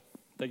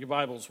Take your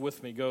Bibles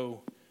with me. Go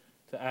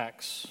to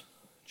Acts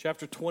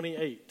chapter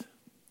 28.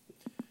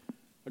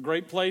 A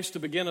great place to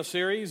begin a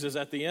series is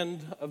at the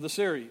end of the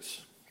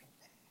series,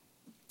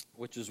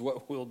 which is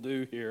what we'll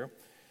do here.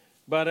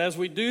 But as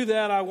we do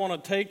that, I want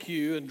to take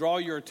you and draw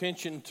your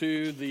attention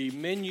to the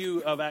menu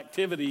of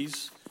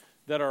activities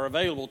that are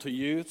available to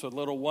you. It's a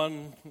little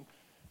one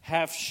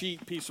half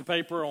sheet piece of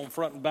paper on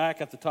front and back.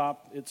 At the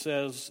top, it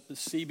says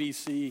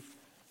CBC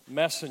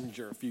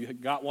Messenger. If you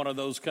got one of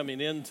those coming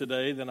in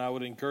today, then I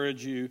would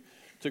encourage you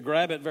to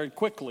grab it very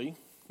quickly,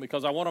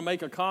 because I want to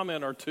make a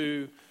comment or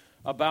two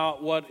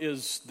about what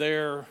is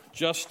there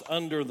just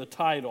under the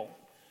title,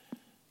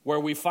 where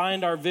we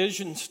find our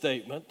vision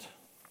statement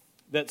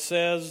that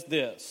says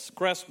this: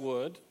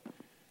 Crestwood,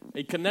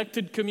 a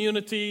connected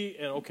community.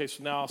 And okay,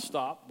 so now I'll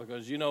stop,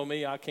 because you know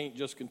me, I can't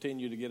just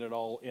continue to get it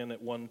all in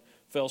at one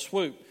fell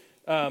swoop.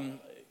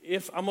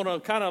 If I'm going to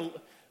kind of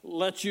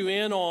let you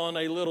in on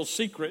a little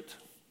secret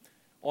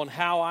on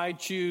how I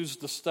choose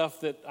the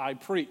stuff that I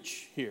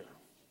preach here.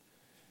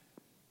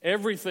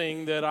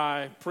 Everything that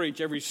I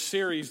preach, every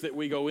series that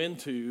we go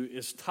into,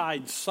 is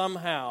tied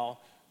somehow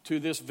to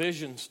this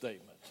vision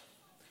statement.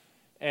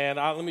 And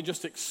let me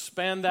just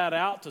expand that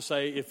out to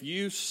say, if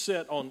you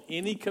sit on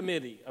any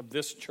committee of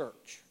this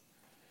church,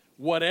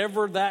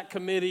 whatever that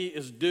committee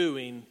is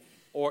doing,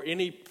 or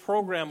any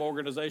program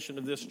organization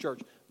of this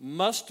church,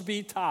 must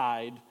be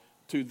tied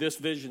to this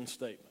vision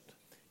statement.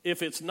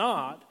 If it's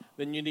not,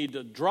 then you need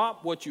to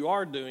drop what you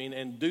are doing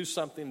and do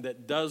something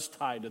that does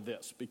tie to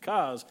this,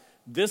 because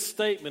this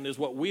statement is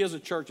what we as a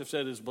church have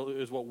said is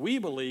what we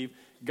believe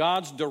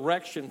God's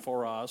direction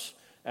for us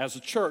as a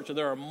church. And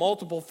there are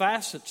multiple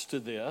facets to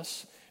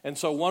this. And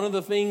so one of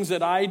the things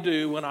that I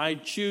do when I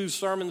choose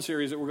sermon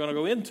series that we're going to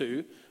go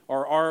into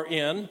or are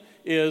in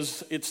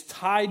is it's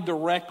tied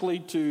directly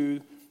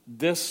to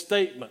this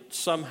statement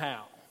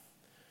somehow.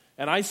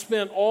 And I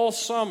spent all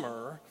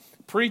summer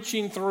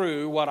preaching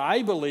through what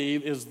I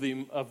believe is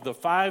of the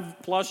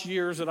 5+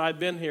 years that I've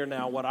been here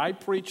now, what I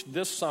preached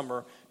this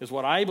summer is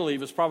what I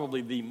believe is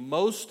probably the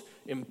most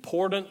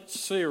important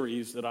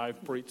series that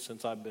I've preached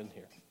since I've been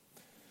here.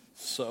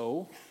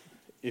 So,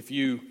 if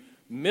you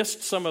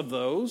missed some of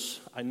those,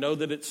 I know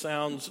that it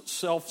sounds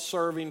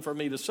self-serving for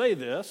me to say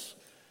this,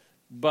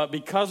 but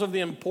because of the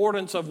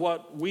importance of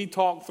what we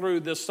talked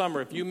through this summer,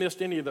 if you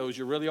missed any of those,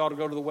 you really ought to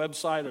go to the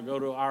website or go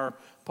to our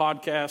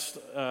podcast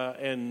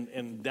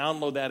and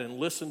download that and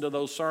listen to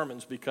those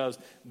sermons, because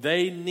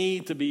they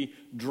need to be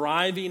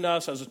driving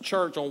us as a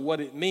church on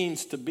what it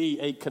means to be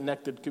a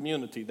connected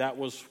community. That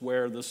was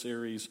where the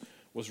series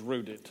was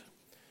rooted.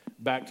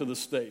 Back to the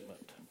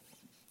statement.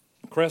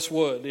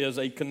 Crestwood is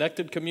a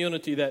connected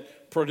community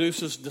that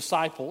produces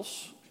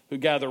disciples who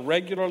gather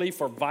regularly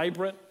for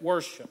vibrant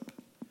worship.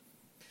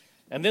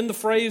 And then the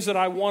phrase that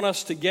I want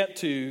us to get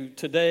to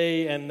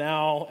today and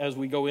now as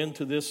we go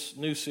into this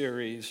new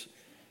series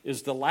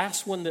is the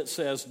last one that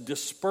says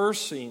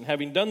dispersing,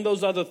 having done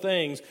those other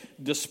things,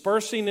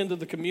 dispersing into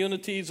the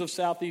communities of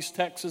Southeast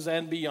Texas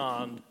and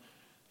beyond,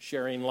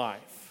 sharing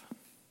life.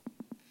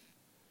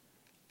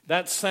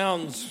 That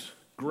sounds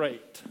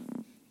great,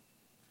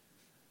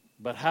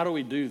 but how do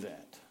we do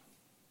that?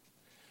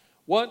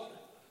 What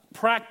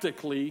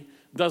practically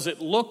does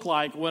it look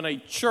like when a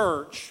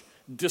church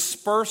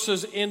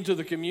disperses into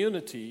the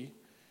community,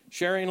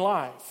 sharing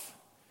life?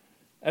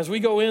 As we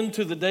go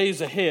into the days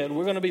ahead,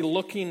 we're going to be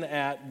looking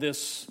at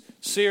this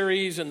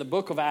series in the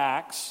book of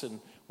Acts, and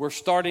we're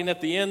starting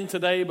at the end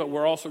today, but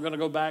we're also going to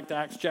go back to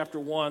Acts chapter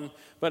 1.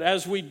 But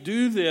as we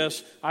do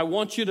this, I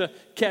want you to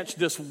catch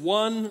this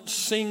one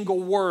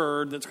single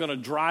word that's going to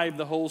drive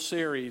the whole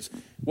series.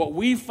 What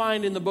we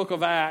find in the book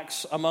of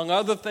Acts, among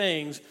other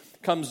things,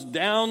 comes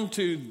down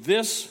to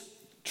this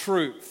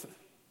truth.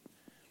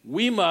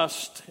 We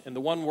must, and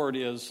the one word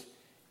is,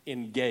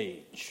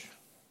 engage.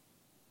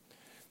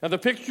 Now, the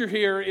picture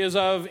here is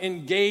of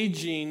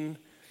engaging.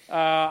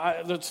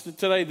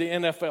 Today, the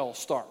NFL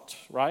starts,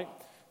 right?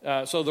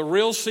 So the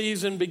real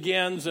season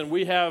begins, and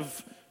we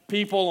have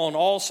people on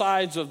all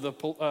sides of the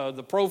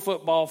pro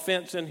football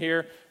fence in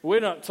here. We're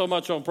not so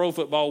much on pro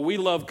football. We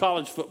love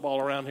college football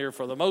around here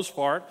for the most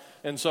part.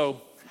 And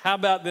so, how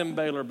about them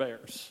Baylor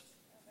Bears?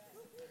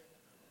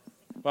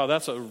 Wow,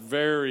 that's a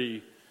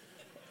very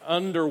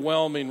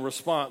underwhelming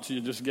response you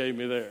just gave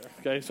me there.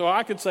 Okay, so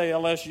I could say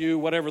LSU,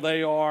 whatever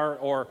they are,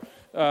 or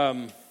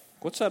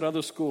what's that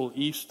other school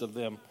east of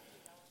them?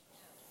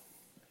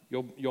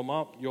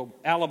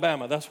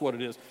 Alabama. That's what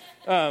it is.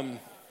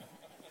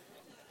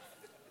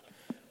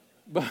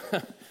 But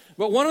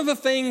one of the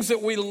things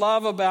that we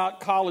love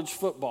about college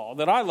football,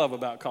 that I love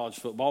about college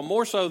football,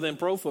 more so than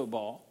pro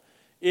football,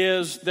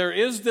 is there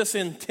is this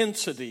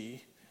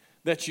intensity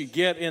that you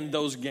get in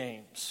those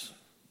games.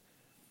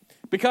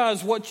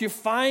 Because what you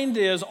find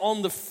is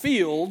on the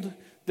field,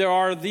 there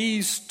are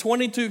these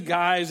 22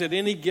 guys at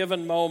any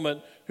given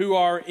moment who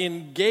are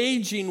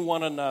engaging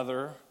one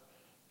another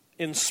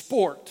in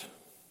sport.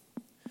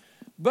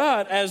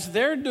 But as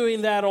they're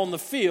doing that on the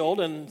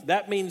field, and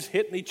that means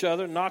hitting each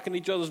other, knocking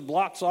each other's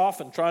blocks off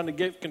and trying to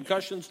give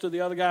concussions to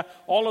the other guy,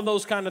 all of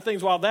those kind of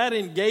things, while that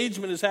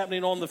engagement is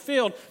happening on the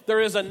field, there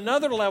is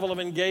another level of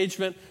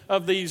engagement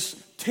of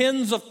these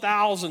tens of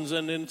thousands,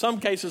 and in some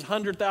cases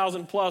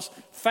 100,000 plus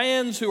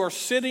fans who are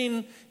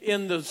sitting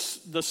in the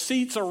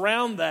seats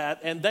around that,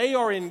 and they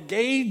are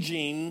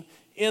engaging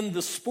in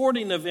the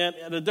sporting event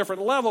at a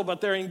different level, but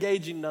they're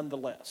engaging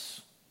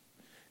nonetheless.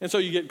 And so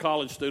you get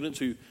college students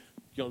who,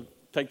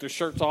 take their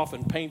shirts off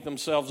and paint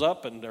themselves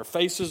up and their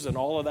faces and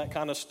all of that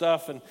kind of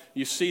stuff. And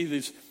you see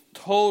these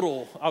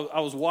total, I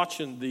was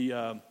watching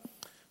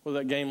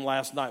that game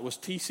last night, was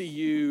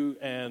TCU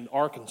and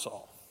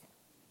Arkansas.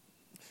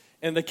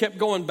 And they kept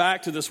going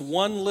back to this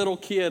one little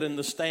kid in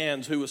the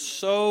stands who was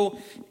so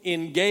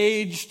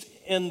engaged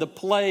in the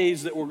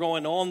plays that were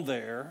going on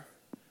there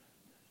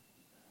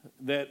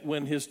that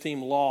when his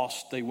team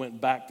lost, they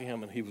went back to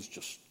him and he was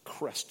just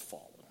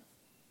crestfallen.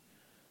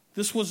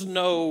 This was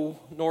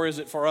nor is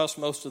it for us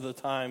most of the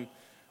time,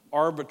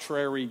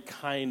 arbitrary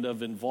kind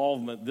of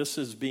involvement. This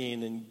is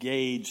being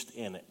engaged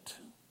in it.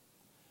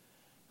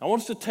 I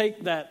want us to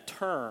take that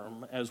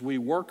term as we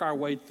work our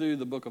way through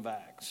the book of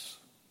Acts.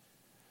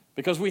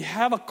 Because we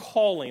have a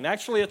calling.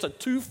 Actually, it's a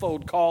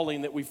twofold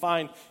calling that we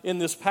find in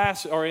this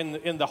passage, or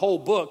in the whole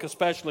book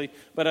especially,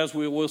 but as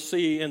we will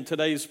see in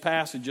today's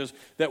passages,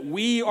 that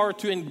we are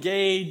to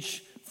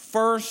engage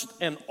first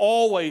and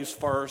always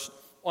first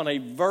on a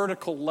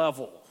vertical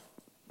level.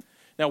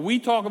 Now, we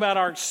talk about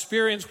our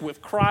experience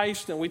with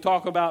Christ, and we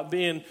talk about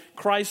being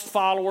Christ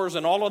followers,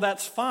 and all of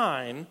that's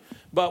fine.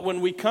 But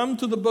when we come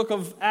to the book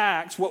of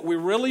Acts, what we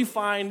really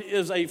find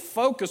is a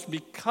focus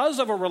because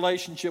of a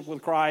relationship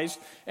with Christ.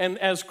 And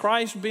as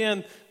Christ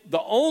being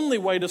the only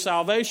way to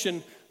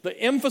salvation, the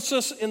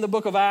emphasis in the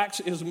book of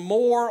Acts is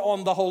more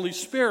on the Holy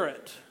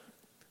Spirit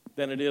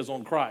than it is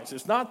on Christ.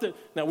 It's not that,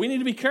 now we need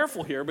to be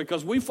careful here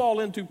because we fall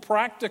into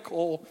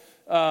practical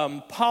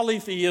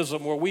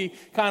polytheism where we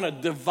kind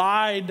of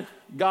divide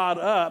God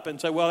up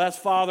and say, well, that's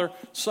Father,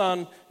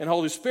 Son, and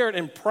Holy Spirit.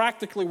 And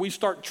practically we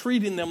start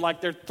treating them like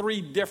they're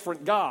three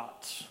different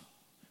gods.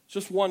 It's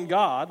just one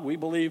God. We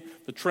believe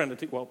the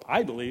Trinity. Well,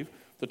 I believe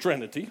the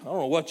Trinity. I don't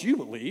know what you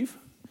believe.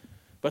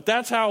 But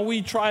that's how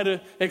we try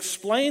to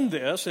explain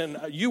this. And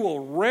you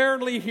will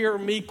rarely hear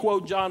me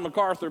quote John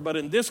MacArthur. But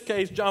in this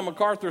case, John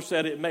MacArthur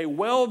said it may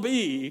well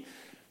be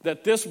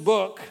that this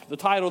book, the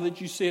title that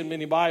you see in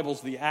many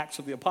Bibles, the Acts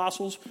of the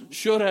Apostles,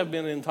 should have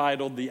been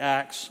entitled the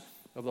Acts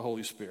of the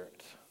Holy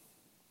Spirit.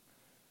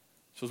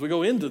 So as we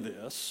go into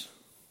this,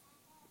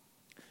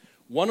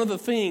 one of the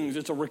things,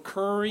 it's a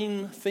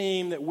recurring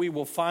theme that we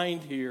will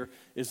find here,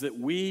 is that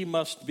we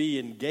must be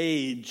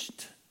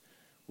engaged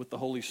with the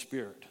Holy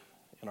Spirit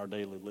in our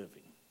daily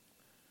living.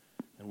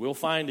 And we'll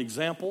find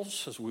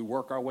examples as we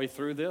work our way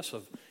through this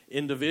of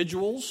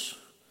individuals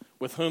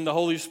with whom the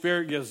Holy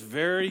Spirit gives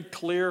very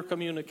clear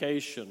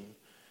communication,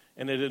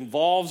 and it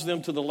involves them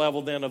to the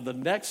level then of the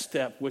next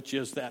step, which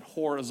is that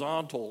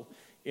horizontal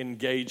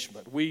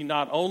engagement. We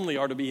not only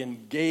are to be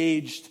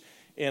engaged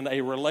in a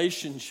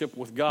relationship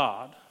with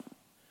God,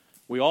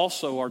 we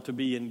also are to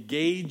be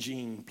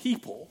engaging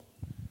people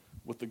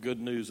with the good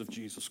news of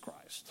Jesus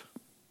Christ.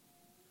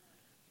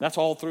 That's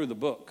all through the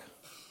book.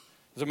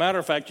 As a matter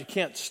of fact, you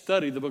can't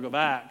study the book of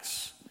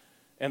Acts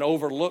and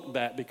overlook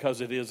that because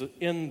it is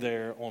in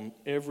there on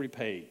every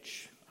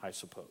page, I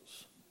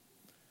suppose.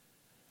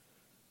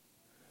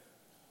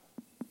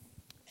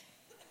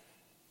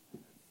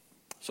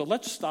 So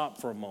let's stop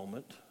for a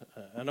moment.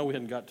 I know we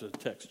hadn't got to the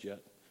text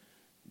yet,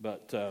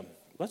 but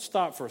let's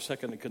stop for a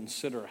second and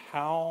consider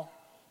how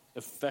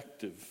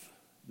effective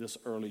this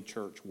early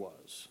church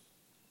was.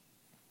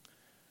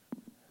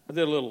 I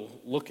did a little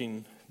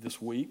looking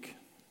this week.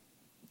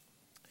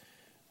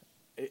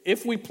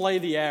 If we play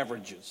the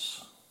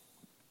averages,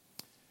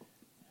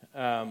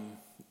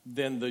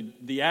 then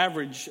the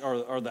average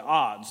or the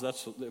odds,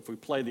 that's if we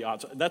play the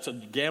odds, that's a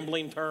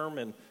gambling term,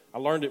 and I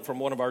learned it from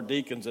one of our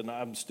deacons, and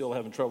I'm still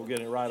having trouble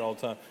getting it right all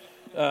the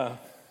time.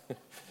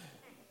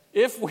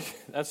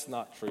 That's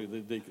not true. The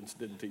deacons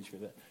didn't teach me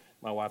that.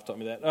 My wife taught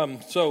me that.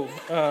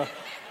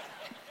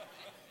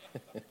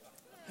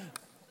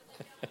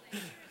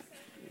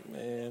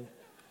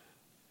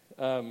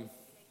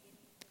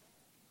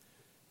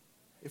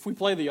 If we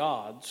play the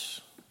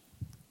odds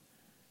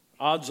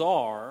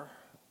are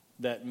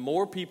that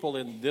more people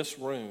in this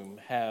room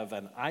have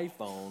an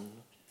iPhone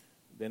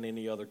than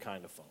any other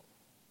kind of phone.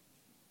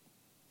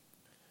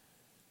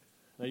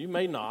 Now, you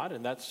may not,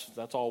 and that's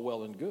all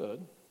well and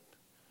good,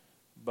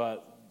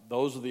 but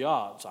those are the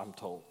odds, I'm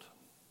told.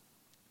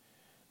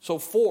 So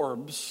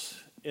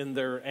Forbes, in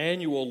their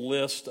annual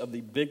list of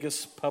the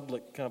biggest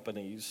public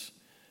companies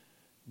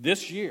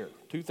this year,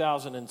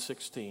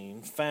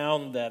 2016,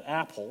 found that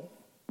Apple,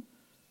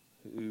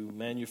 who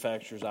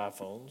manufactures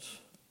iPhones,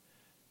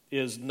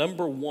 is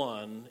number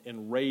one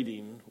in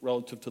rating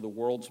relative to the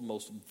world's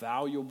most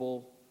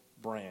valuable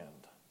brand.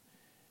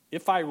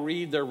 If I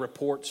read their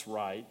reports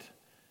right,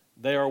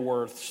 they are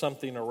worth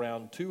something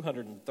around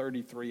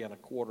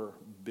 $233.25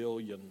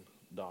 billion.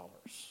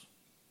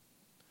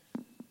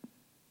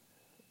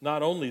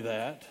 Not only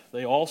that,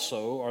 they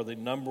also are the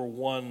number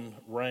one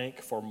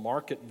rank for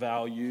market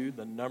value,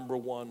 the number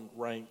one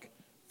rank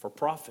for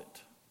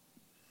profit.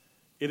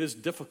 It is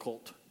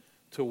difficult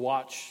to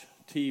watch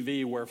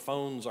TV where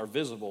phones are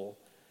visible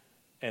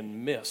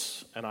and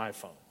miss an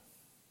iPhone.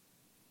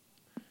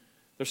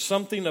 There's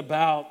something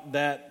about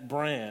that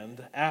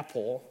brand,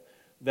 Apple,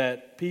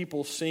 that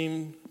people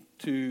seem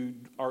to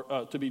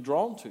be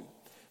drawn to.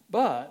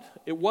 But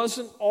it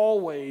wasn't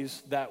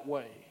always that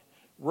way.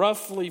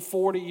 Roughly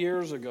 40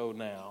 years ago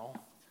now,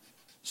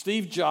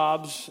 Steve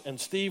Jobs and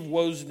Steve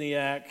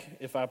Wozniak,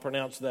 if I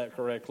pronounced that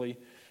correctly,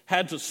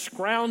 had to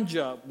scrounge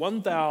up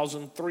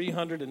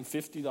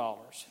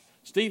 $1,350.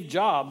 Steve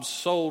Jobs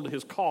sold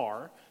his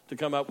car to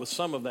come up with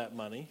some of that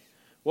money.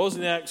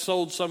 Wozniak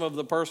sold some of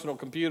the personal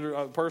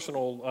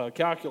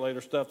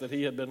calculator stuff that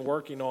he had been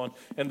working on,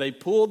 and they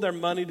pulled their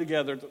money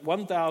together,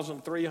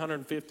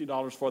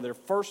 $1,350 for their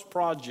first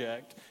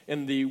project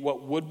in the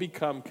what would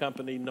become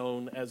company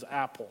known as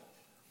Apple.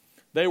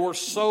 They were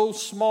so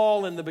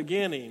small in the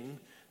beginning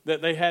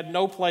that they had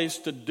no place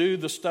to do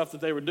the stuff that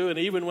they were doing.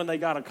 Even when they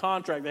got a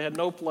contract, they had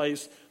no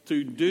place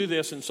to do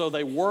this, and so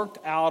they worked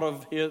out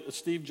of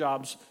Steve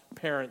Jobs'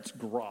 parents'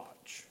 garage.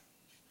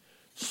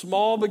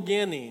 Small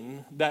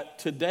beginning that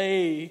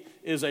today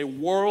is a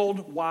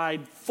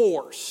worldwide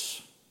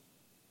force.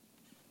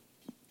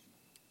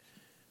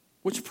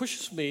 Which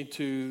pushes me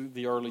to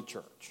the early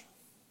church.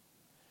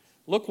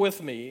 Look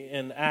with me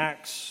in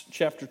Acts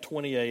chapter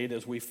 28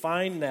 as we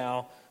find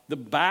now the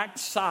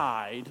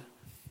backside,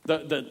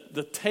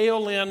 the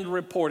tail end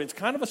report. It's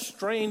kind of a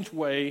strange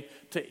way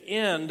to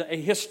end a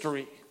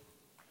history.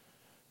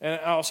 And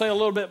I'll say a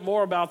little bit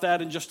more about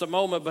that in just a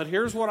moment, but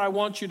here's what I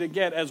want you to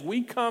get. As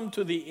we come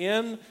to the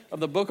end of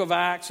the book of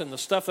Acts and the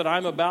stuff that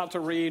I'm about to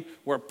read,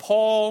 where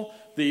Paul,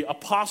 the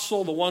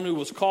apostle, the one who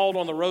was called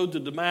on the road to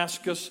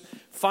Damascus,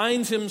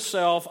 finds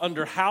himself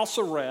under house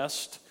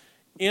arrest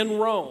in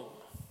Rome.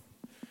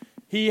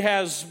 He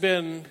has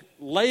been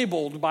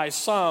labeled by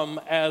some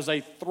as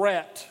a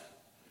threat,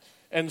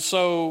 and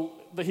so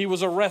he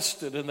was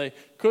arrested, and they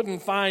couldn't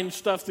find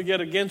stuff to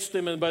get against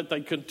him, but they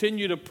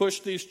continue to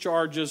push these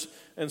charges.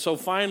 And so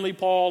finally,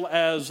 Paul,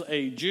 as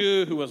a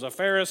Jew who was a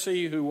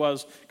Pharisee, who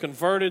was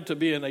converted to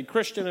being a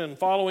Christian and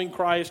following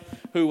Christ,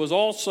 who was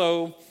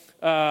also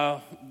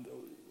the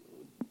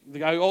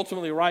guy who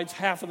ultimately writes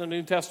half of the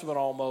New Testament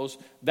almost,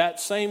 that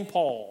same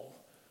Paul,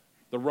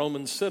 the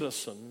Roman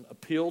citizen,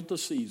 appealed to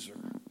Caesar.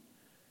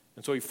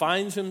 And so he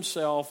finds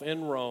himself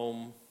in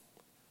Rome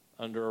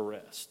under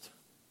arrest.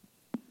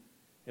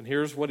 And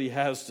here's what he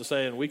has to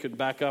say, and we could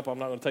back up. I'm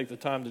not going to take the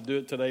time to do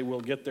it today.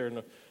 We'll get there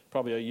in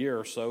probably a year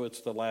or so.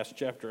 It's the last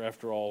chapter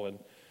after all. And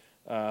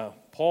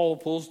Paul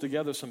pulls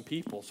together some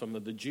people, some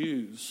of the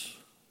Jews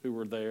who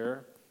were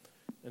there,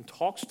 and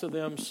talks to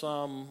them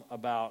some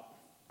about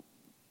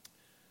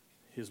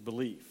his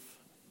belief.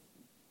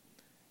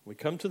 We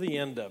come to the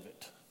end of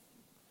it.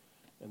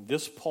 And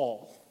this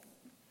Paul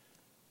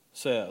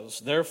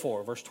says,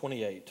 therefore, verse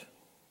 28,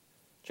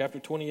 chapter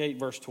 28,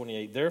 verse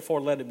 28, therefore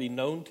let it be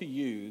known to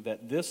you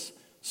that this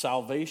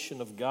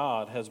salvation of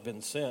God has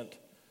been sent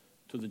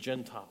to the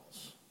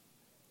Gentiles.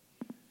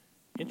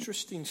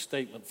 Interesting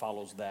statement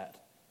follows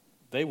that.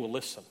 They will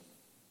listen.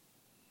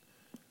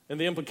 And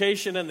the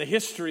implication and the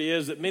history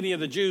is that many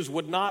of the Jews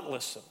would not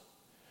listen.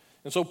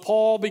 And so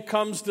Paul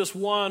becomes this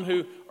one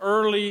who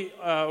early,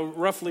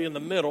 roughly in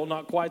the middle,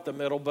 not quite the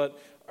middle, but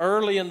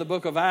early in the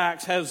book of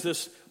Acts has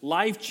this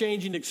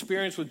life-changing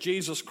experience with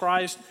Jesus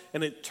Christ,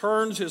 and it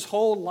turns his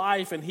whole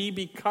life, and he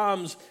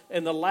becomes,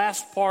 in the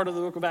last part of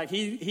the book of Acts,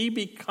 he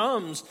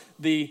becomes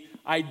the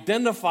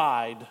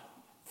identified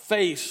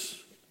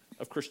face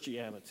of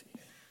Christianity.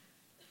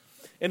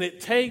 And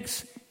it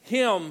takes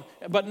him,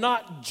 but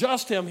not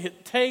just him,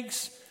 it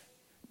takes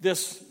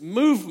this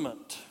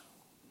movement.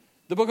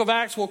 The book of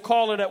Acts will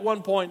call it at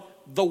one point,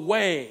 the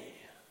way.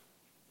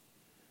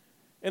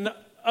 In the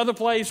other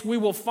place, we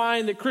will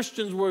find that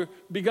Christians were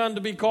begun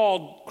to be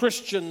called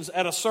Christians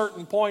at a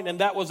certain point, and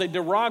that was a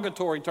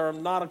derogatory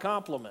term, not a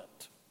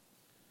compliment.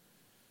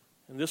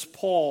 And this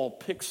Paul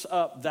picks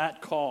up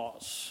that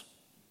cause.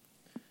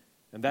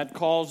 And that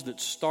cause that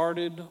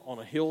started on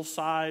a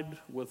hillside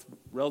with,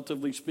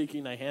 relatively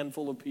speaking, a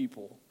handful of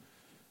people,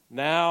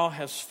 now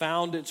has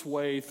found its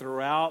way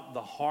throughout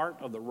the heart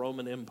of the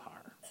Roman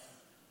Empire,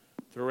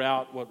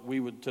 throughout what we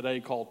would today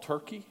call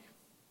Turkey.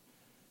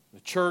 The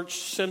church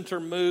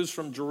center moves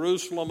from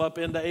Jerusalem up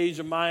into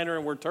Asia Minor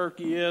and where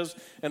Turkey is.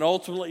 And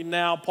ultimately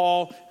now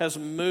Paul has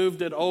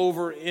moved it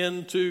over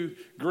into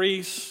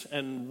Greece.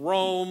 And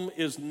Rome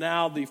is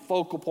now the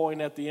focal point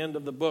at the end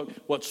of the book.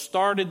 What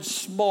started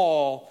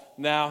small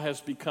now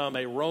has become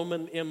a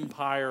Roman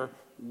Empire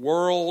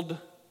world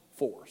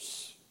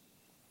force.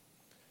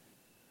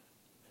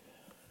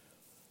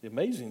 The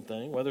amazing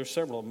thing, well, there's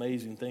several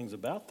amazing things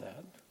about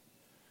that.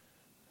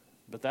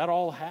 But that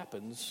all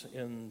happens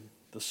in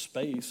the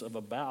space of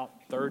about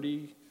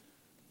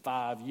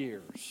 35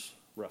 years,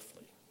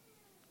 roughly.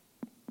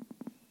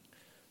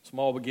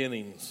 Small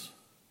beginnings,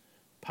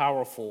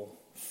 powerful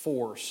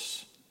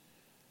force.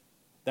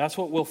 That's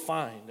what we'll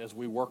find as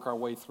we work our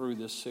way through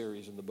this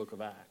series in the book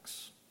of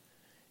Acts.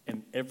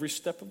 And every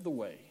step of the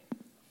way,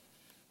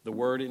 the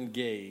word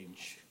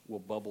engage will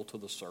bubble to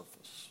the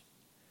surface.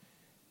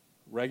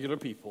 Regular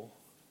people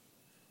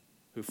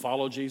who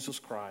follow Jesus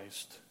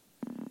Christ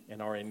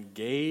and are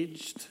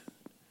engaged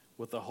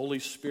with the Holy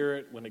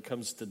Spirit when it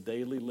comes to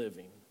daily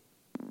living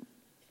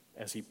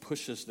as he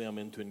pushes them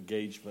into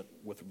engagement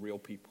with real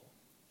people.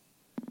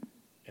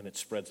 And it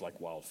spreads like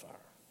wildfire.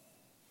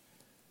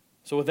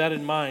 So with that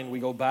in mind, we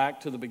go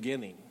back to the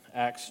beginning,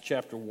 Acts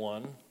chapter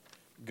 1.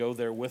 Go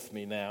there with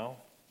me now.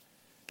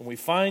 And we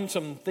find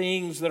some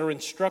things that are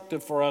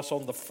instructive for us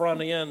on the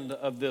front end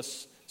of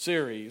this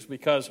series,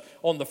 because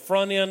on the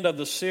front end of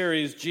the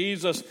series,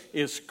 Jesus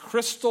is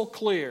crystal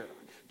clear.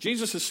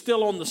 Jesus is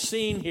still on the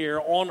scene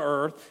here on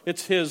earth.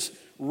 It's his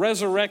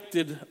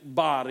resurrected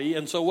body.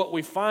 And so what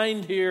we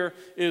find here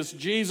is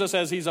Jesus,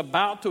 as he's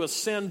about to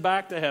ascend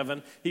back to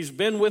heaven, he's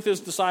been with his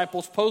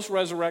disciples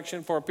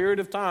post-resurrection for a period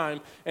of time,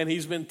 and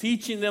he's been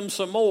teaching them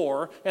some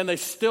more, and they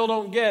still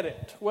don't get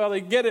it. Well,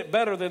 they get it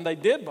better than they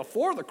did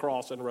before the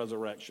cross and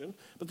resurrection,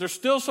 but there's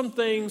still some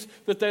things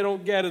that they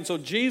don't get. And so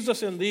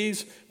Jesus, in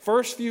these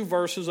first few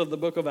verses of the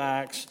book of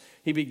Acts,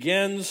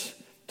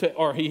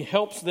 he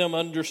helps them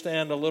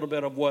understand a little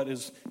bit of what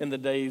is in the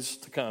days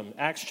to come.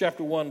 Acts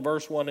chapter 1,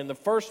 verse 1. In the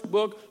first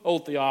book, O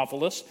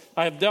Theophilus,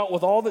 I have dealt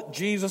with all that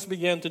Jesus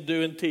began to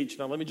do and teach.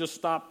 Now, let me just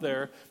stop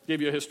there, give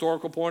you a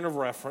historical point of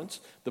reference.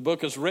 The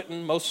book is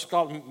written, most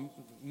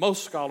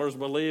scholars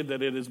believe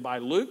that it is by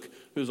Luke,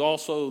 who's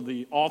also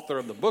the author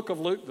of the book of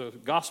Luke, the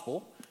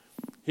gospel.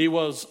 He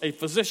was a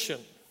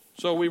physician,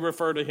 so we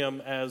refer to him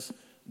as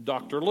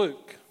Dr.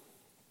 Luke.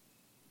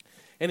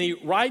 And he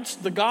writes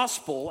the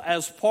gospel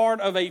as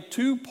part of a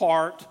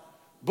two-part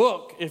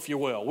book, if you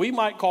will. We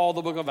might call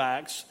the book of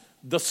Acts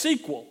the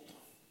sequel.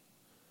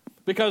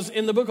 Because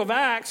in the book of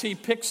Acts, he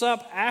picks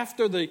up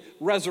after the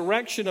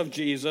resurrection of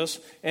Jesus,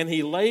 and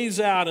he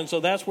lays out, and so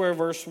that's where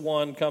verse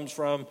 1 comes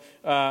from,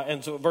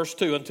 and so verse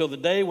 2, until the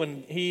day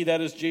when he, that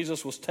is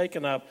Jesus, was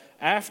taken up,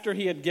 after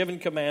he had given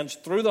commands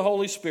through the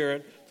Holy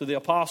Spirit to the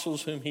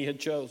apostles whom he had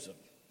chosen.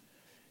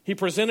 He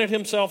presented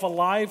himself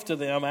alive to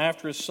them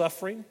after his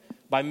suffering,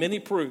 by many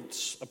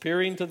proofs,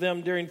 appearing to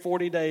them during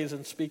 40 days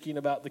and speaking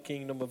about the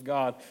kingdom of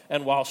God.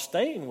 And while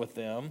staying with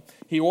them,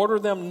 he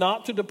ordered them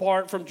not to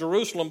depart from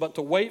Jerusalem, but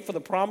to wait for the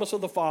promise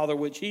of the Father,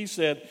 which he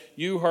said,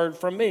 you heard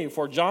from me.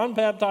 For John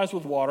baptized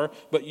with water,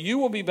 but you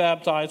will be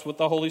baptized with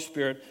the Holy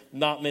Spirit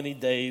not many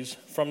days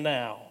from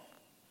now.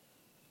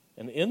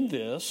 And in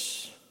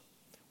this,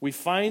 we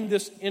find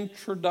this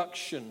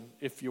introduction,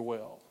 if you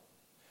will,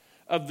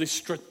 of the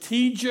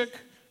strategic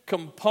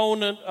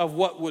component of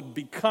what would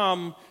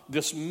become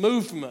this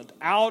movement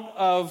out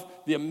of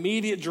the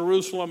immediate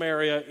Jerusalem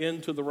area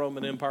into the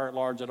Roman Empire at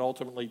large, and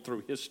ultimately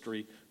through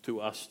history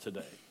to us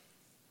today.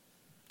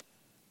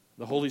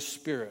 The Holy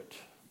Spirit,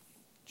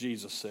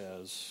 Jesus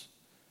says,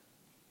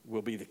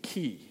 will be the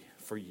key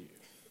for you.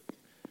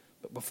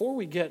 But before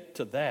we get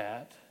to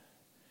that,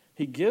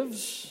 he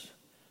gives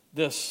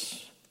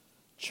this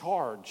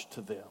charge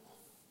to them.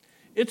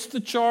 It's the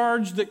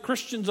charge that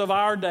Christians of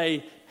our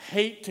day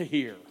hate to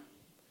hear.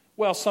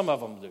 Well, some of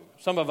them do.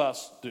 Some of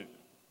us do.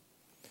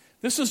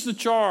 This is the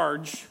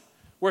charge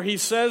where he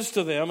says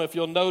to them, if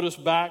you'll notice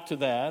back to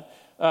that,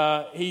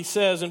 he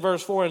says in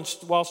verse 4, and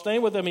while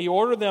staying with them, he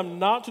ordered them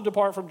not to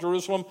depart from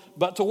Jerusalem,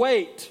 but to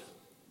wait.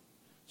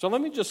 So let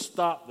me just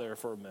stop there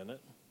for a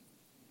minute.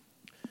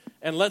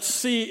 And let's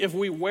see if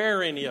we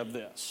wear any of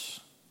this.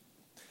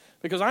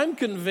 Because I'm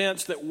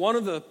convinced that one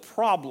of the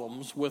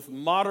problems with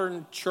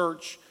modern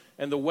church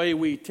and the way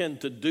we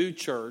tend to do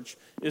church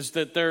is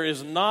that there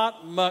is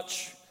not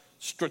much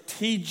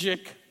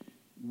strategic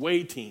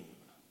waiting.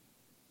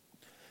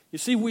 You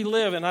see, we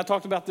live, and I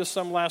talked about this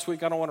some last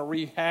week, I don't want to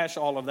rehash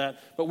all of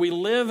that, but we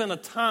live in a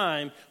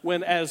time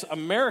when, as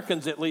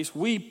Americans at least,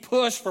 we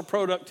push for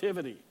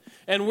productivity.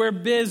 And we're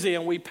busy,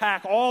 and we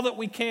pack all that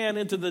we can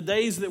into the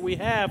days that we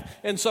have.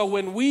 And so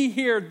when we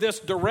hear this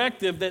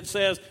directive that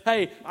says,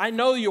 hey, I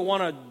know you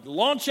want to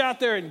launch out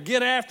there and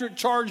get after it,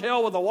 charge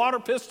hell with a water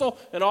pistol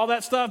and all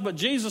that stuff, but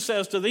Jesus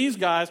says to these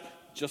guys,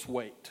 just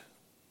wait.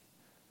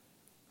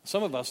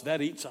 Some of us,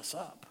 that eats us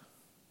up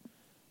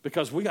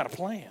because we got a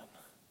plan,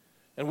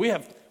 and we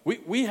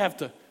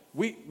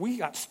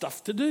got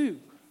stuff to do,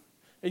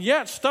 and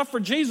yeah, it's stuff for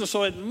Jesus,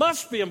 so it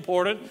must be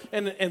important.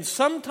 And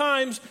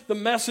sometimes the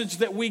message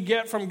that we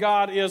get from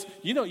God is,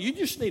 you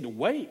just need to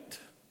wait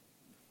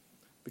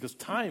because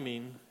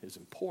timing is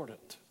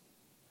important.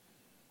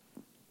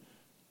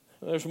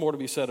 There's more to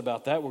be said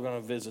about that. We're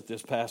going to visit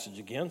this passage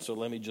again, so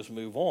let me just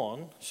move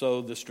on.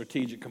 So the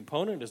strategic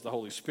component is the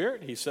Holy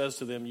Spirit. He says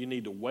to them, you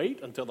need to wait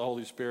until the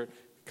Holy Spirit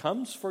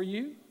comes for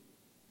you.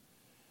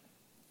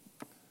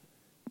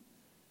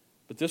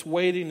 But this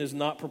waiting is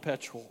not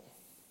perpetual.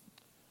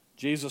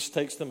 Jesus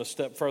takes them a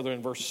step further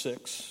in verse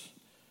 6.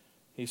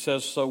 He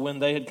says, so when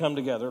they had come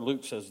together,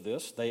 Luke says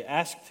this, they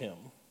asked him,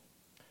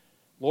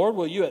 Lord,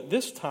 will you at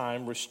this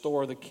time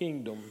restore the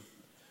kingdom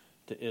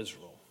to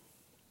Israel?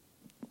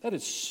 That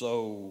is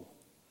so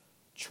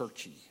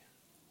churchy.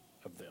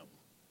 of them.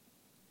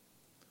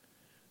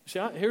 See,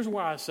 here's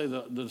why I say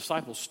the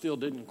disciples still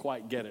didn't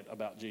quite get it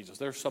about Jesus.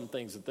 There's some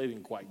things that they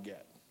didn't quite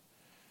get.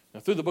 Now,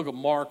 through the book of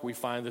Mark, we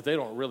find that they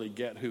don't really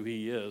get who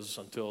he is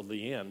until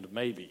the end,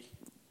 maybe.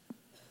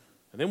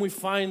 And then we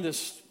find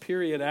this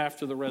period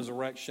after the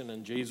resurrection,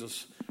 and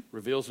Jesus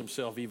reveals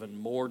himself even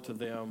more to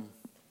them.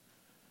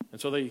 And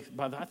so I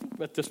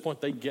think at this point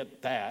they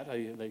get that.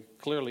 They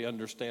clearly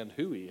understand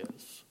who he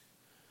is.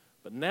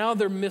 But now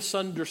they're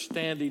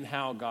misunderstanding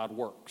how God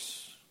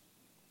works.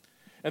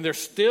 And they're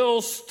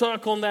still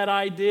stuck on that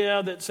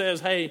idea that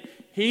says, hey,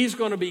 he's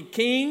going to be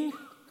king,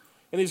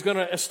 and he's going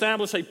to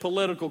establish a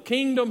political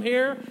kingdom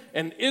here,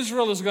 and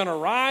Israel is going to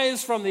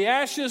rise from the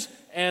ashes.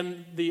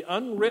 And the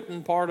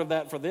unwritten part of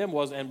that for them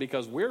was, and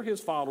because we're his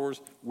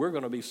followers, we're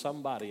going to be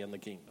somebody in the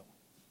kingdom.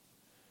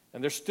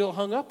 And they're still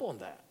hung up on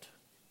that.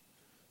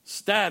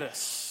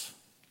 Status.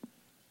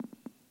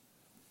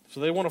 So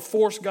they want to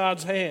force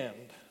God's hand.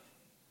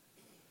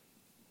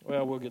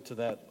 Well, we'll get to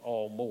that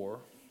all more.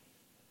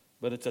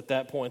 But it's at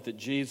that point that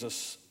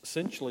Jesus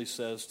essentially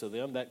says to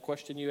them, that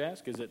question you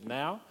ask, is it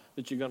now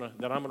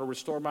that I'm going to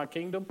restore my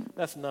kingdom?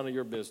 That's none of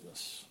your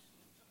business.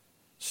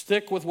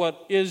 Stick with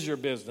what is your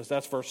business.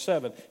 That's verse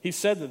 7. He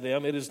said to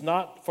them, it is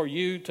not for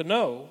you to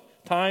know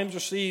times or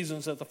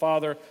seasons that the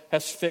Father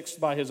has fixed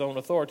by his own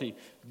authority.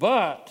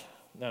 But,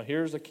 now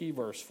here's the key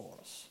verse for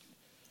us.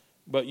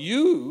 But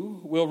you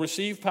will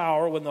receive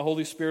power when the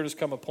Holy Spirit has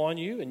come upon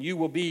you, and you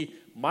will be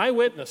my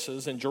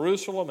witnesses in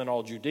Jerusalem and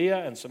all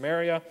Judea and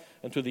Samaria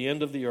and to the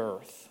end of the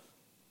earth.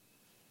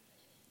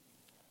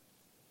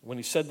 When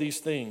he said these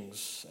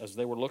things, as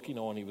they were looking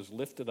on, he was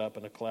lifted up,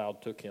 and a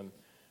cloud took him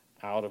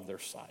out of their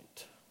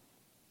sight.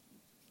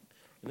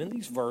 And in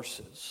these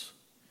verses,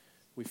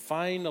 we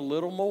find a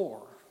little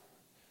more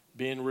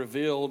being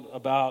revealed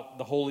about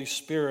the Holy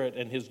Spirit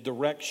and his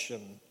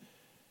direction,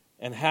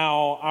 and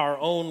how our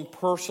own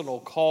personal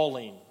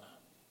calling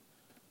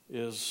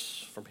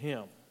is from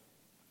him.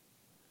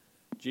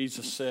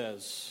 Jesus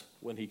says,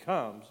 when he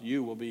comes,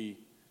 you will be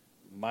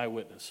my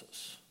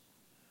witnesses.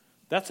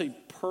 That's a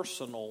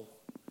personal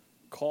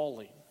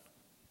calling.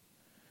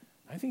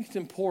 I think it's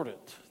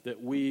important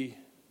that we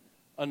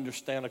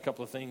understand a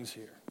couple of things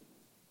here.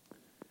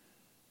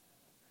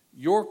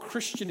 Your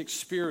Christian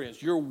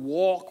experience, your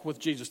walk with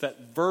Jesus,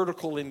 that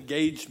vertical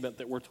engagement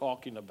that we're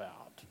talking about,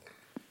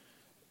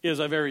 is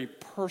a very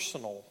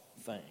personal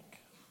thing.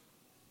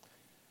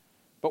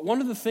 But one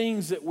of the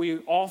things that we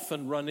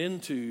often run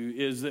into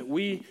is that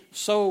we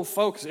so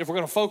focus, if we're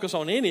going to focus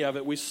on any of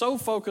it, we so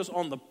focus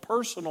on the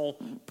personal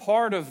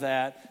part of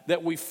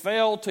that we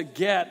fail to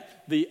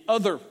get the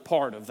other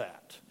part of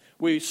that.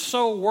 We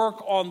so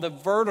work on the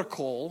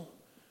vertical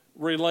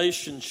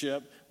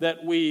relationship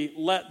that we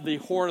let the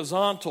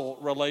horizontal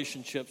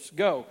relationships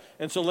go.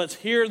 And so let's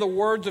hear the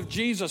words of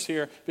Jesus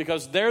here,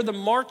 because they're the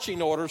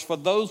marching orders for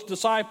those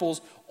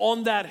disciples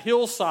on that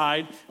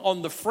hillside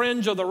on the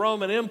fringe of the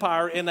Roman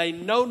Empire, in a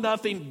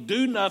know-nothing,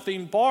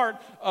 do-nothing part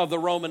of the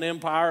Roman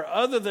Empire.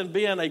 Other than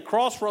being a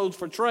crossroads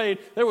for trade,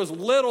 there was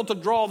little to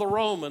draw the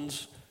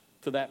Romans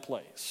to that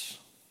place.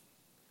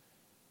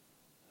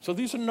 So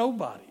these are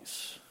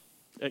nobodies,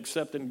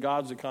 except in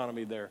God's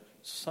economy they're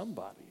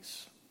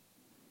somebodies.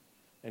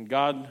 And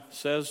God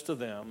says to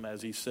them,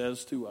 as he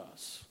says to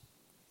us,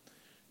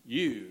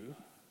 you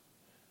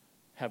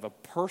have a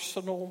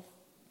personal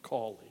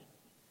calling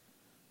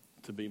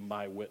to be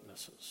my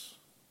witnesses.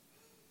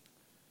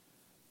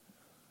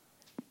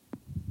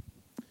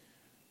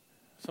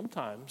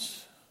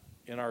 Sometimes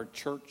in our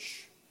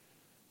church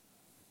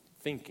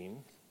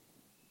thinking,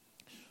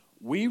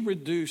 we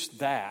reduce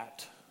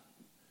that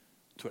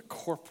to a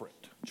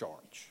corporate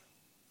charge.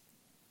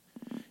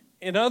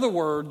 In other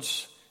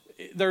words,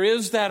 there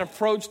is that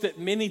approach that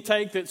many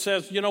take that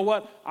says, you know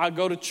what, I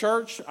go to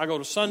church, I go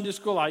to Sunday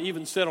school, I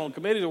even sit on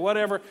committees or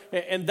whatever,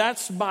 and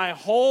that's my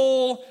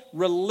whole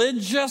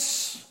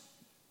religious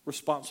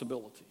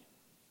responsibility.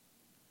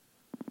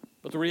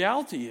 But the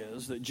reality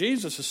is that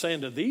Jesus is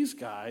saying to these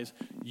guys,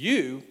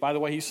 you, by the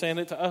way, he's saying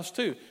it to us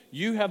too,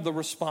 you have the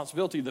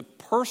responsibility, the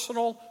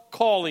personal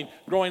calling,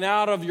 growing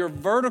out of your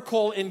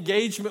vertical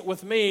engagement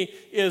with me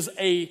is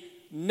a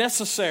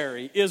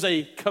necessary, is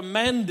a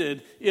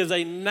commanded, is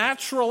a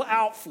natural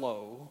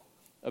outflow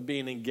of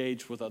being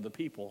engaged with other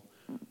people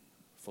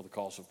for the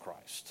cause of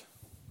Christ.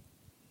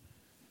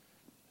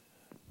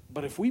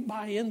 But if we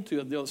buy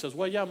into a deal that says,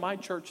 well, yeah, my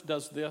church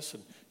does this,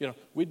 and,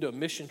 we do a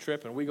mission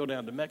trip, and we go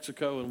down to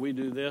Mexico, and we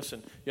do this,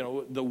 and,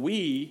 the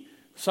we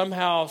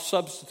somehow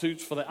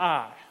substitutes for the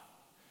I.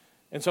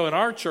 And so in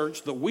our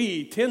church, the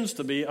we tends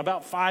to be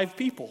about 5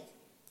 people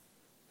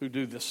who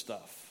do this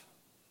stuff.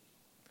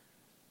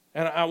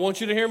 And I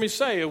want you to hear me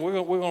say, we're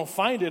going to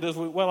find it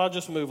I'll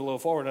just move a little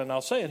forward and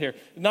I'll say it here.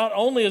 Not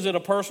only is it a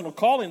personal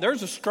calling,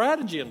 there's a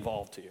strategy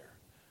involved here.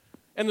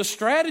 And the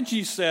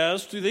strategy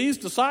says to these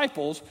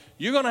disciples,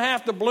 you're going to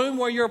have to bloom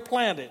where you're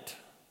planted.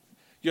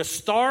 You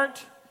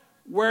start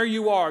where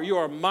you are. You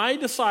are my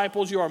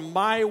disciples. You are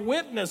my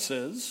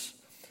witnesses.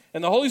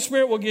 And the Holy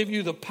Spirit will give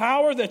you the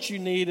power that you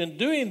need in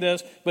doing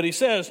this. But he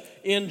says,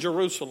 in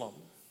Jerusalem.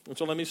 And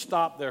so let me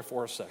stop there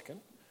for a second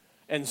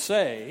and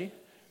say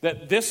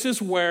that this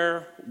is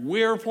where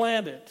we're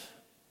planted.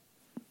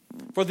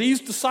 For these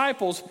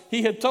disciples,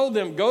 he had told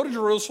them, go to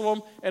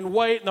Jerusalem and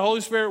wait, and the Holy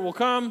Spirit will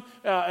come,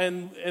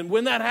 and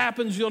when that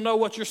happens, you'll know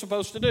what you're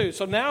supposed to do.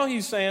 So now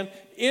he's saying,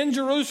 in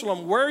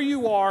Jerusalem, where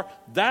you are,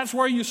 that's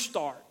where you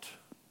start.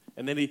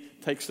 And then he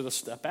takes it a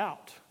step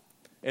out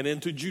and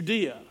into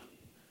Judea,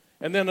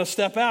 and then a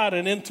step out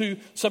and into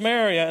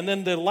Samaria, and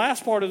then the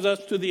last part is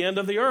us to the end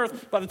of the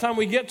earth. By the time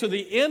we get to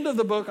the end of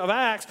the book of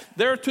Acts,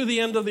 they're to the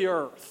end of the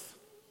earth.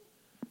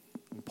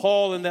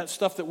 Paul, in that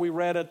stuff that we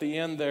read at the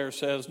end there,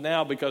 says,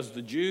 now because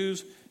the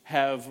Jews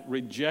have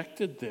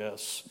rejected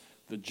this,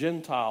 the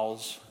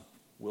Gentiles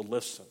will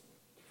listen.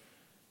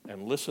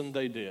 And listen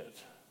they did.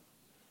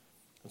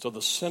 And so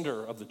the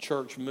center of the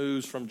church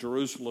moves from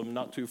Jerusalem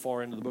not too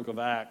far into the book of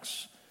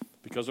Acts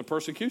because of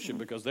persecution,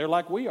 because they're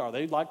like we are.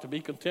 They'd like to be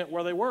content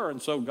where they were.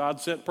 And so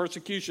God sent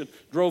persecution,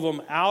 drove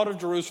them out of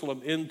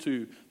Jerusalem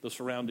into the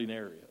surrounding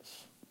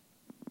areas.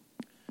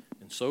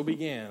 And so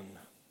began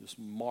this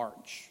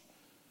march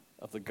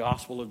of the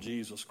gospel of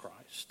Jesus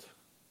Christ.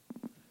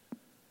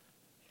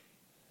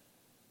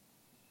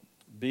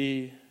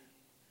 Be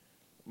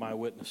my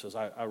witnesses.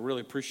 I really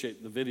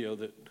appreciate the video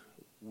that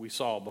we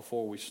saw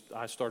before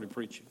I started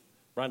preaching.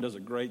 Brian does a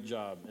great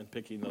job in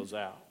picking those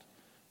out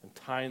and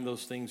tying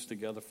those things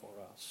together for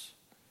us.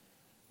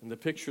 And the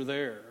picture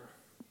there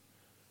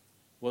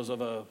was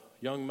of a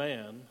young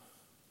man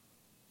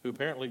who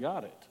apparently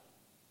got it.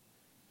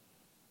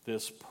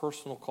 This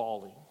personal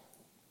calling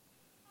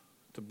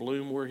to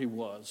bloom where he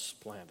was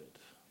planted.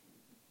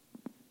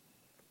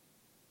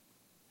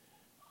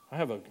 I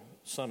have a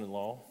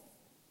son-in-law,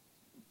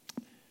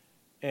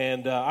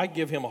 and I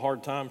give him a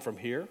hard time from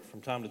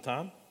time to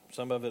time.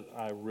 Some of it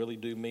I really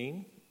do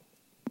mean.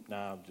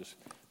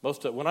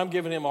 When I'm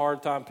giving him a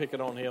hard time picking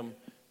on him,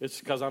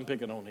 it's because I'm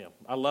picking on him.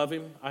 I love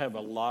him. I have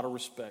a lot of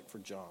respect for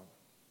John.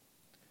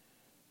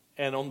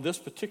 And on this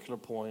particular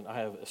point, I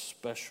have a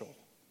special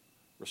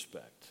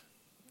respect.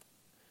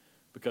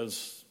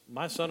 Because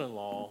my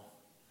son-in-law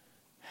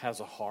has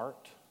a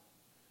heart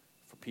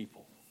for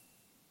people.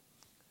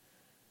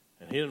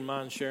 And he didn't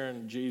mind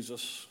sharing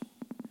Jesus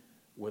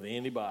with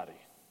anybody.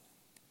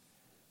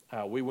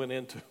 We went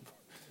into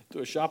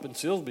a shop in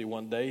Silsbee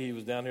one day. He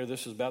was down here.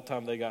 This is about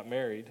time they got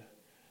married.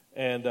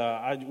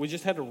 And we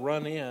just had to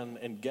run in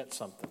and get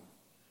something.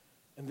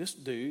 And this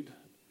dude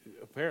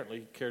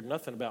apparently cared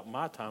nothing about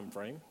my time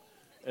frame.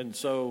 And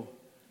so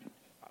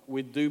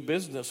we do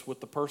business with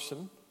the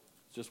person,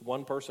 just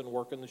one person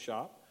working the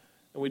shop.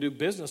 And we do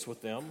business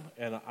with them,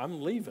 and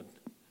I'm leaving.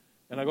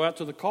 And I go out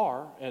to the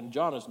car, and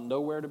John is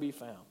nowhere to be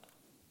found.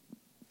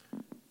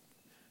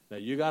 Now,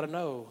 you got to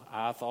know,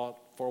 I thought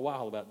for a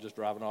while about just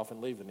driving off and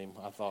leaving him.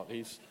 I thought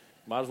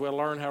might as well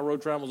learn how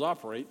road travels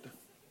operate.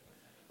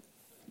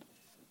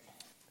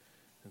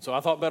 And so I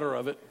thought better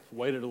of it,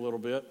 waited a little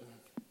bit,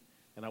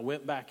 and I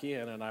went back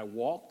in, and I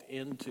walked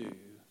into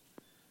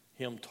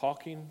him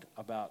talking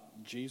about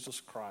Jesus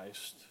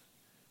Christ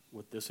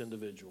with this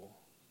individual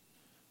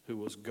who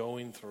was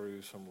going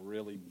through some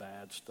really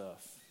bad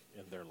stuff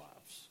in their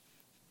lives.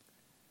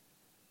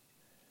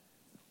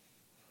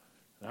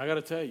 Now, I got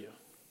to tell you,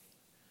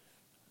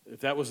 if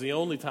that was the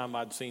only time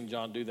I'd seen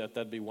John do that,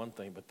 that'd be one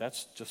thing, but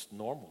that's just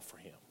normal for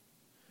him.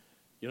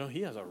 You know,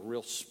 he has a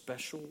real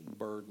special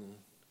burden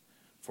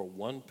for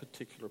one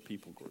particular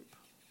people group.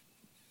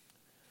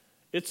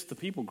 It's the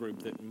people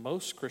group that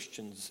most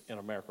Christians in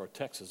America, or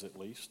Texas at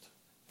least,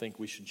 think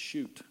we should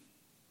shoot.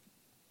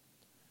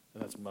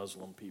 And that's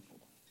Muslim people.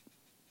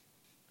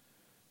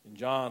 And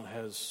John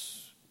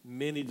has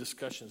many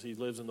discussions. He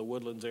lives in the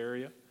Woodlands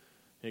area. And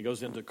he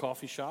goes into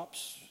coffee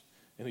shops,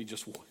 and he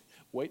just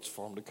waits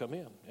for them to come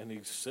in. And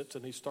he sits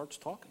and he starts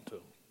talking to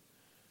them.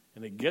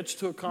 And he gets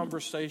to a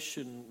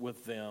conversation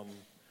with them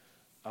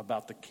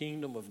about the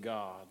kingdom of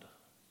God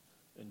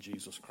and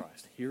Jesus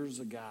Christ. Here's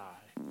a guy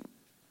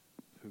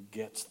who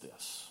gets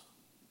this.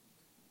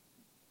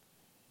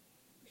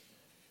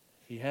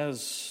 He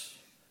has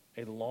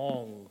a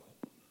long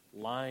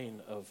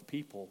line of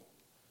people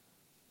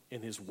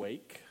in his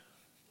wake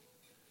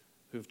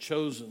who've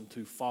chosen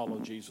to follow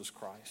Jesus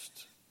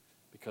Christ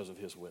because of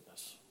his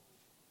witness.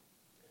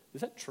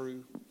 Is that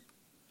true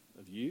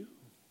of you?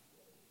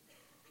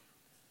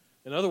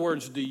 In other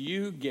words, do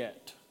you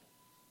get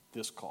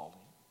this calling?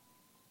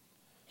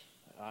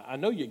 I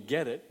know you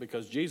get it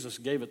because Jesus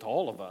gave it to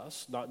all of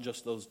us, not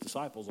just those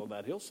disciples on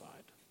that hillside.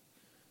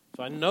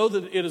 So I know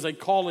that it is a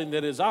calling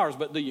that is ours,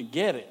 but do you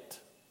get it?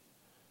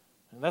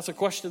 And that's a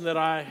question that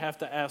I have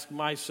to ask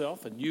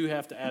myself, and you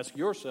have to ask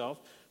yourself.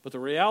 But the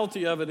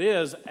reality of it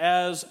is,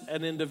 as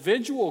an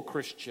individual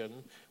Christian,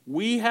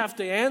 we have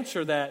to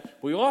answer that.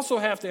 We also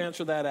have to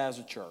answer that as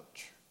a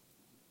church.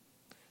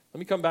 Let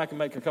me come back and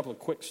make a couple of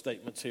quick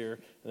statements here,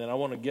 and then I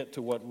want to get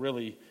to what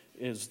really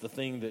is the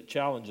thing that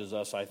challenges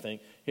us, I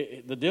think.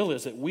 The deal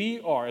is that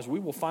we are, as we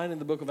will find in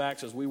the book of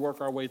Acts, as we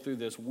work our way through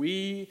this,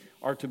 we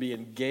are to be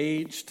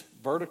engaged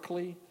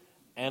vertically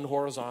and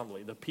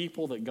horizontally. The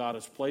people that God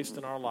has placed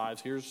in our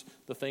lives. Here's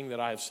the thing that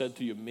I have said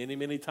to you many,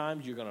 many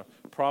times. You're going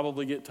to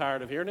probably get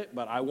tired of hearing it,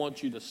 but I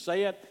want you to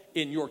say it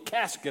in your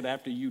casket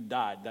after you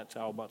died. That's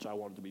how much I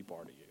want it to be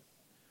part of you.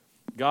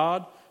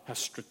 God has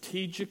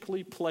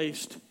strategically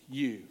placed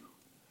you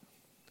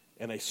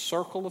in a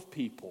circle of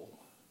people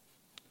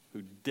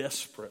who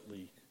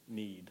desperately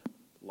need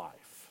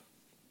life.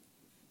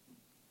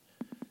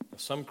 Now,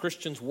 some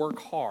Christians work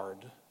hard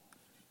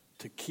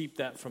to keep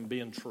that from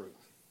being true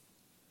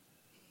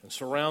and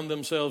surround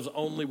themselves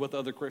only with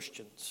other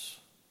Christians.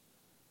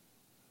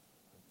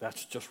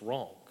 That's just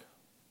wrong.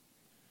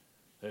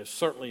 There's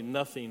certainly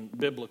nothing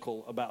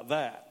biblical about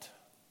that.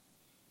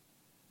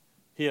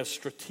 He has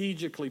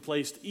strategically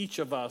placed each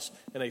of us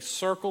in a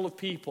circle of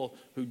people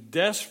who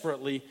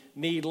desperately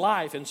need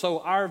life. And so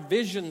our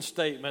vision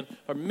statement,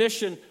 our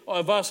mission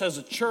of us as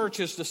a church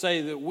is to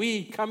say that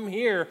we come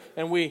here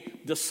and we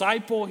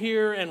disciple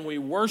here and we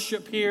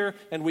worship here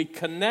and we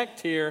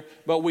connect here,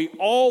 but we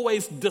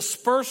always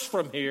disperse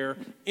from here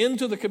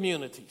into the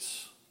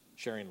communities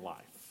sharing life.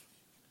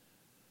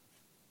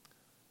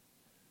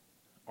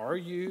 Are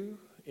you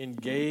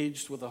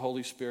engaged with the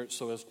Holy Spirit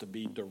so as to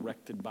be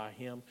directed by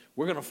Him?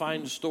 We're going to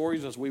find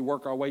stories as we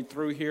work our way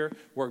through here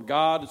where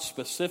God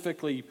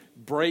specifically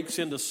breaks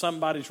into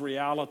somebody's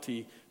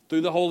reality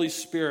through the Holy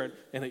Spirit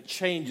and it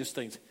changes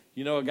things.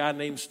 You know a guy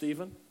named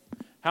Stephen?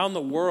 How in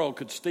the world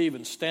could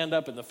Stephen stand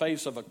up in the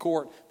face of a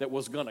court that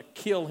was going to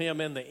kill him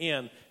in the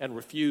end and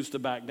refuse to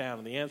back down?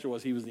 And the answer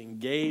was he was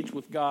engaged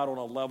with God on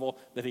a level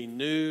that he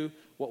knew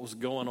what was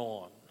going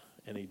on,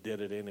 and he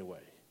did it anyway.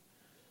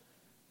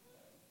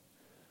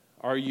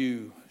 Are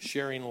you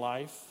sharing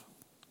life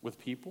with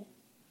people?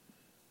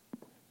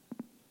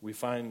 We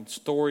find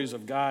stories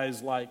of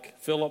guys like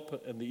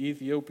Philip and the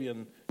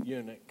Ethiopian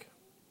eunuch,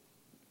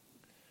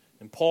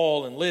 and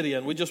Paul and Lydia,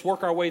 and we just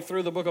work our way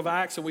through the book of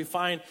Acts and we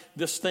find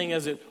this thing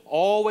as it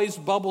always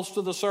bubbles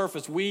to the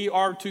surface. We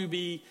are to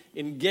be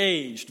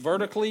engaged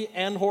vertically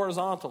and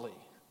horizontally,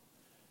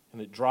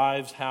 and it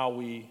drives how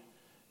we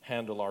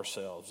handle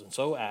ourselves. And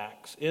so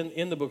Acts,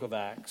 in the book of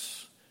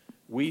Acts,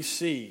 we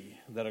see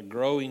that a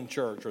growing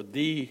church, or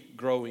the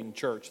growing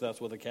church,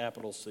 that's with a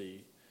capital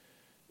C,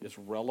 is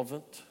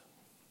relevant.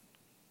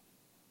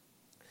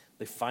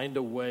 They find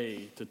a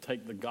way to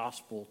take the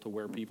gospel to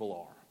where people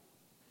are.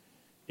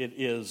 It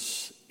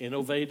is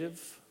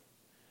innovative.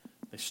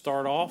 They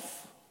start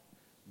off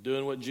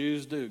doing what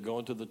Jews do,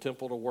 going to the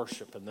temple to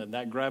worship, and then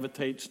that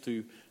gravitates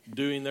to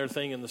doing their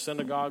thing in the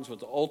synagogues,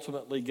 but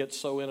ultimately gets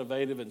so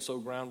innovative and so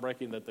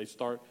groundbreaking that they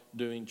start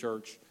doing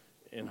church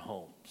in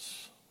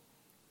homes.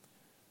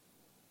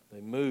 They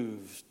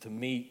moved to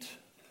meet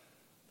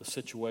the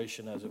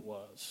situation as it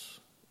was.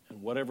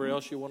 And whatever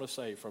else you want to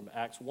say, from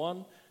Acts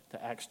 1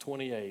 to Acts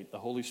 28, the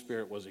Holy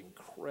Spirit was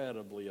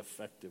incredibly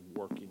effective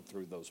working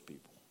through those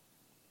people.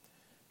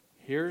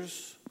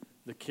 Here's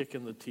the kick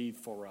in the teeth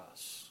for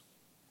us.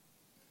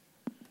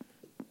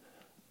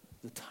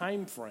 The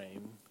time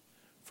frame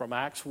from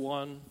Acts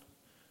 1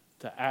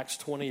 to Acts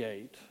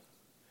 28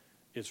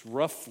 is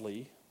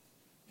roughly,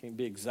 can't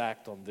be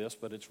exact on this,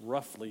 but it's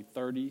roughly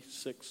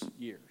 36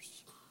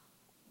 years.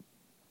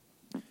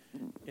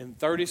 In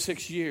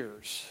 36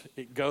 years,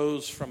 it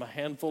goes from a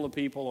handful of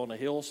people on a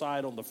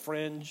hillside on the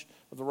fringe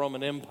of the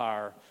Roman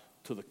Empire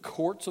to the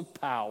courts of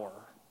power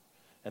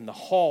and the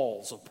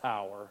halls of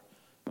power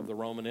of the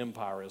Roman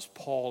Empire as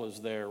Paul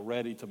is there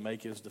ready to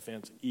make his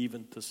defense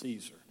even to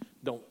Caesar.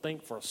 Don't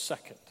think for a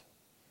second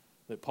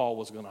that Paul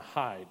was going to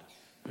hide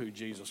who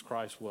Jesus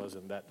Christ was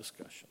in that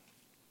discussion.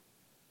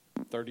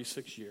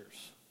 36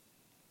 years.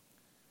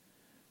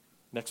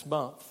 Next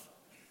month,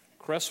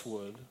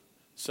 Crestwood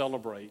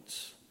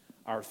celebrates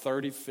our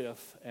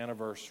 35th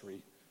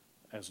anniversary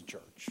as a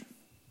church.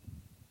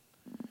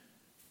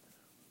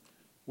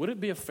 Would it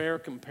be a fair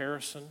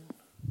comparison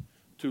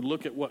to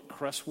look at what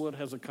Crestwood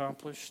has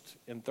accomplished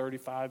in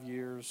 35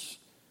 years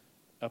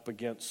up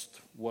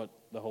against what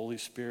the Holy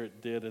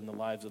Spirit did in the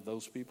lives of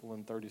those people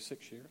in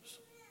 36 years?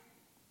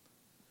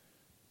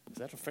 Is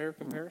that a fair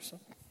comparison?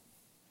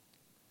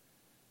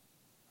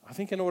 I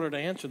think in order to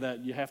answer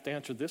that, you have to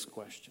answer this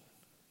question.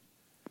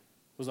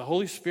 Was the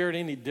Holy Spirit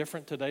any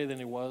different today than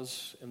he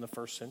was in the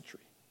first century?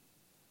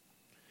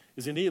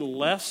 Is he any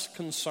less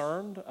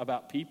concerned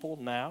about people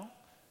now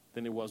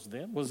than he was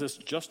then? Was this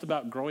just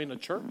about growing a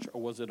church,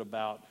 or was it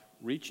about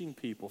reaching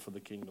people for the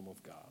kingdom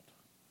of God?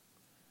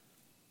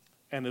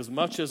 And as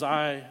much as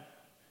I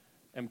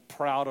am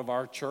proud of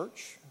our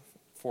church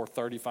for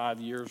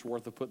 35 years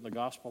worth of putting the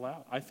gospel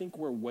out, I think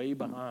we're way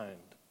behind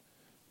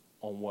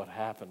on what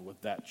happened with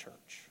that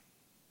church.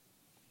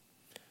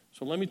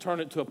 So let me turn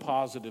it to a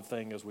positive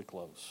thing as we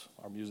close.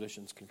 Our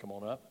musicians can come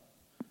on up.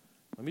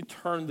 Let me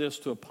turn this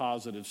to a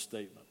positive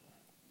statement.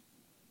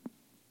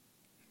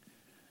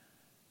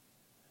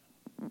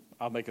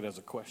 I'll make it as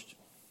a question.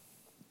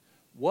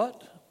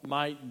 What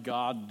might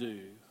God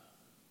do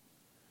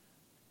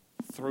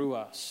through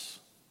us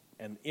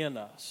and in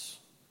us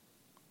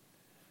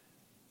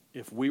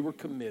if we were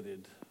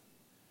committed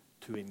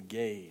to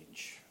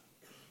engage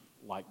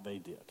like they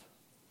did?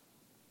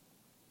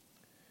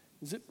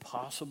 Is it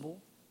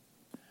possible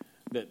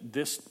that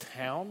this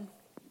town,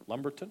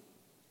 Lumberton,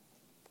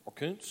 or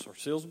Kuntz, or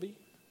Silsbee,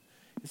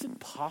 is it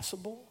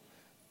possible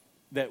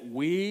that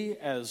we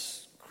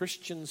as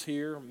Christians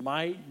here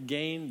might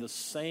gain the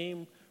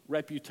same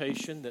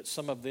reputation that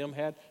some of them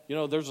had? You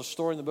know, there's a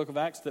story in the book of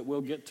Acts that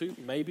we'll get to,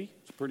 maybe.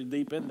 It's pretty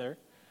deep in there.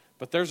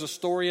 But there's a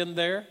story in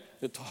there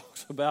that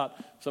talks about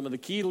some of the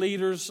key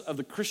leaders of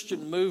the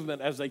Christian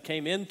movement as they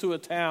came into a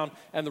town,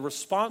 and the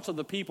response of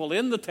the people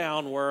in the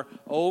town were,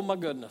 oh my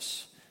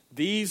goodness,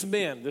 these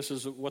men, this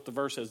is what the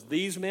verse says,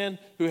 these men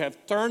who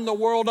have turned the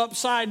world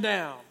upside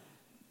down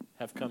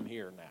have come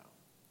here now.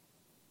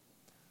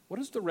 What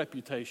is the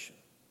reputation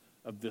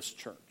of this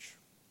church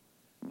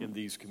in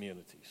these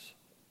communities?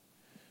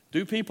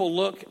 Do people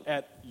look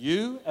at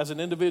you as an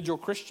individual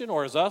Christian,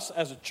 or as us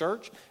as a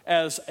church,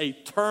 as a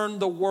turn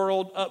the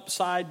world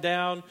upside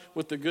down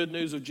with the good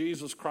news of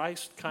Jesus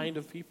Christ kind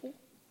of people?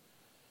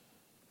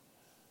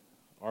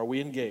 Are we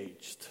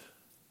engaged?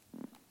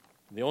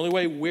 The only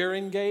way we're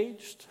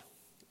engaged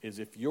is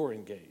if you're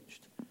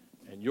engaged,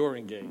 and you're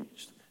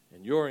engaged,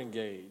 and you're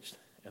engaged,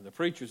 and the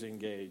preacher's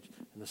engaged,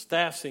 and the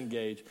staff's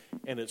engaged,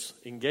 and it's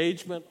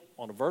engagement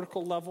on a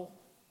vertical level,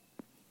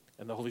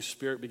 and the Holy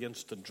Spirit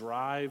begins to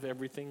drive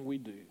everything we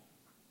do.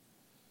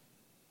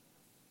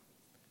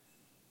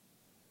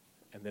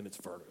 And then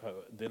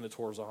it's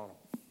horizontal.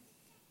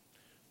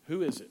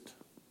 Who is it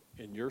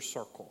in your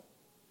circle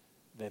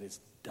that is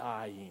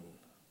dying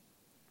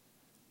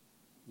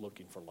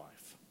looking for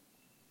life?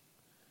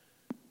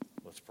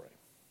 Let's pray.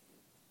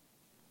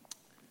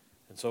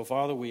 And so,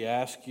 Father, we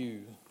ask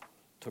you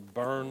to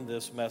burn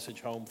this message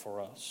home for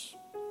us.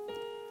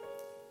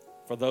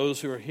 For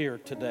those who are here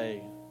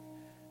today,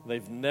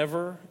 they've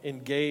never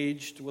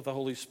engaged with the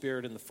Holy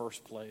Spirit in the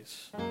first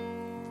place.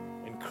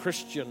 And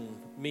Christian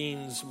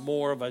means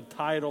more of a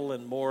title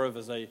and more of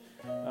as a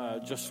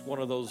just one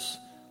of those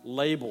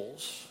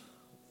labels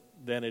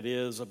than it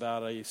is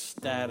about a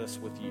status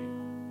with you.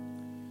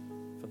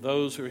 For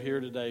those who are here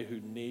today who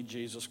need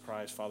Jesus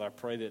Christ, Father, I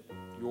pray that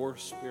your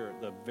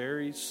Spirit, the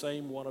very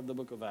same one of the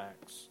book of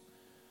Acts,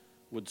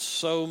 would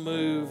so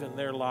move in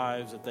their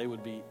lives that they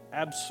would be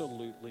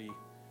absolutely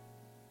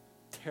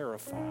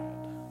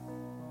terrified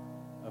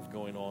of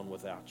going on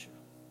without you.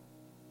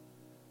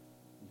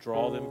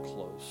 Draw them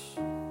close.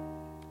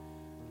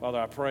 Father,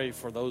 I pray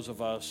for those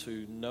of us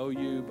who know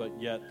you,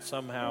 but yet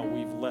somehow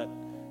we've let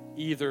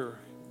either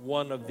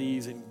one of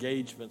these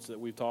engagements that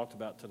we've talked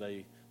about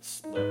today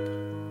slip.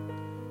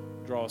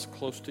 Draw us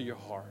close to your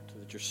heart,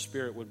 that your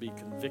Spirit would be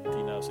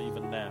convicting us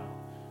even now,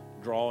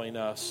 drawing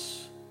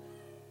us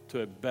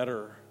to a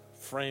better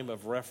frame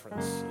of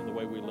reference in the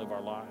way we live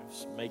our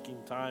lives, making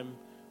time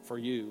for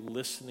you,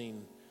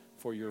 listening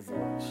for your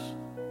voice,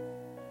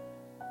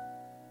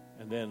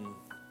 and then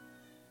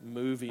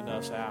moving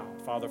us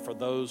out. Father, for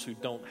those who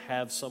don't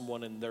have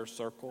someone in their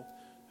circle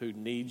who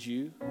needs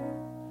you,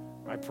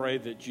 I pray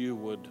that you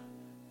would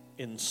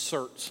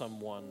insert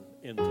someone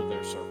into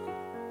their circle,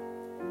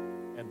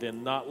 and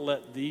then not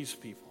let these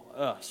people,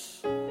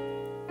 us,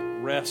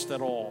 rest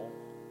at all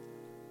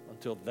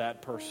until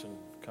that person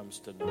comes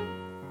to know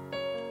you.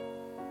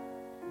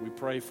 We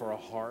pray for a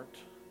heart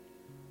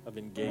of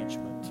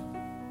engagement.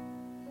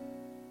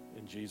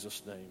 In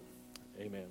Jesus' name, amen.